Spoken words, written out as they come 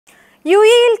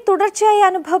യുഎഇയിൽ തുടർച്ചയായി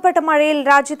അനുഭവപ്പെട്ട മഴയിൽ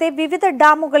രാജ്യത്തെ വിവിധ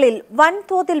ഡാമുകളിൽ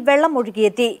വൻതോതിൽ വെള്ളം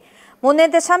ഒഴുകിയെത്തി.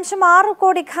 3.6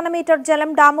 കോടി ഘനമീറ്റർ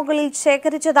ജലം ഡാമുകളിൽ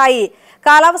ശേഖരിച്ചതായി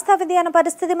കാലാവസ്ഥാ വ്യതിയാന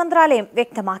പരിസ്ഥിതി മന്ത്രാലയം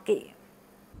വ്യക്തമാക്കി.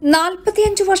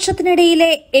 45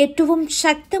 വർഷത്തിനിടയിലെ ഏറ്റവും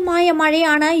ശക്തമായ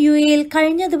മഴയാണ് യുഎഇയിൽ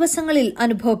കഴിഞ്ഞ ദിവസങ്ങളിൽ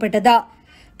അനുഭവപ്പെട്ടത്.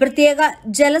 പ്രത്യേക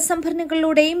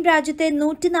ജലസംഭരണികളിലൂടെയും രാജ്യത്തെ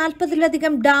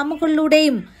 140ലധികം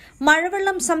ഡാമുകളിലൂടെയും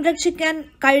മഴവെള്ളം സംരക്ഷിക്കാൻ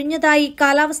കഴിഞ്ഞതായി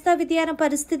കാലാവസ്ഥാ വ്യതിയാന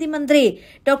പരിസ്ഥിതി മന്ത്രി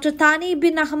ഡോക്ടർ താനി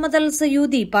ബിൻ അഹമ്മദ് അൽ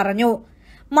സയൂദി പറഞ്ഞു.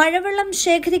 മഴവെള്ളം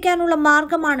ശേഖരിക്കാനുള്ള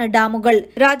മാർഗമാണ് ഡാമുകൾ.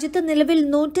 രാജ്യത്ത് നിലവിൽ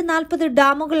 140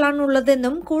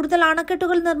 ഡാമുകളാണുള്ളതെന്നും കൂടുതൽ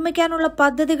അണക്കെട്ടുകൾ നിർമ്മിക്കാനുള്ള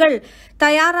പദ്ധതികൾ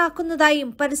തയ്യാറാക്കുന്നതായും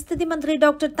പരിസ്ഥിതി മന്ത്രി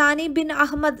ഡോക്ടർ താനി ബിൻ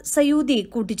അഹമ്മദ് സയൂദി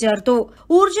കൂട്ടിച്ചേർത്തു.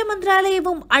 ഊർജ്ജ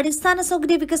മന്ത്രാലയവും അടിസ്ഥാന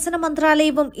സൗകര്യ വികസന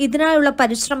മന്ത്രാലയവും ഇതിനായുള്ള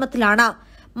പരിശ്രമത്തിലാണ്.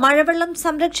 മഴവെള്ളം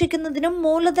സംരക്ഷിക്കുന്നതിനും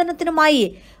മൂലധനത്തിനുമായി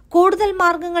കൂടുതൽ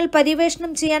മാർഗങ്ങൾ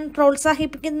പര്യവേഷണം ചെയ്യാൻ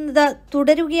പ്രോത്സാഹിപ്പിക്കുന്നത്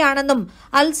തുടരുകയാണെന്നും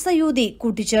അൽ സയൂദി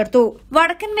കൂട്ടിച്ചേർത്തു.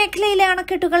 വടക്കൻ മേഖലയിലെ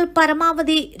അണക്കെട്ടുകൾ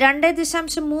പരമാവധി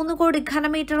 2.3 കോടി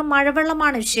ഘനമീറ്റർ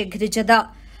മഴവെള്ളമാണ് ശേഖരിച്ചത്.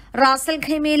 റാസൽ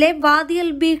ഖൈമയിലെ വാദി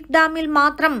അൽ ബീഖ് ഡാമിൽ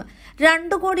മാത്രം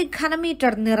 2 കോടി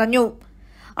ഘനമീറ്റർ നിറഞ്ഞു.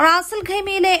 റാസൽ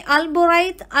ഖൈമയിലെ അൽ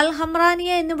ബുറൈത്ത്, അൽ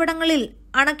ഹംറാനിയ എന്നിവിടങ്ങളിൽ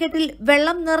അണക്കെട്ടിൽ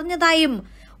വെള്ളം നിറഞ്ഞതായും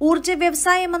ഊർജ്ജ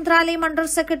വ്യവസായ മന്ത്രാലയം under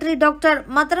secretary doctor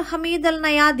mother Hameed അൽ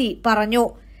നയാദി പറഞ്ഞു.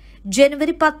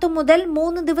 ജനുവരി 10 മുതൽ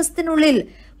 3 ദിവസത്തിനുള്ളിൽ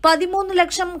 13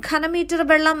 ലക്ഷം ഘനമീറ്റർ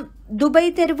വെള്ളം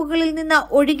ദുബായ് തെരുവുകളിൽ നിന്ന്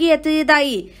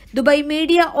ഒഴുകിയെത്തിയതായി ദുബായ്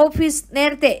മീഡിയ ഓഫീസ്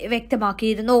നേരത്തെ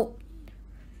വ്യക്തമാക്കിയിരുന്നു.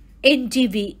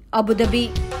 NTV Abu Dhabi.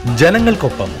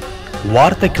 ജനങ്ങൾക്കൊപ്പം,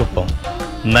 വാർത്തയ്ക്കൊപ്പം,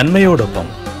 നന്മയോടൊപ്പം.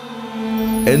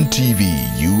 NTV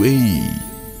UAE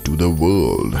to the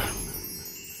world.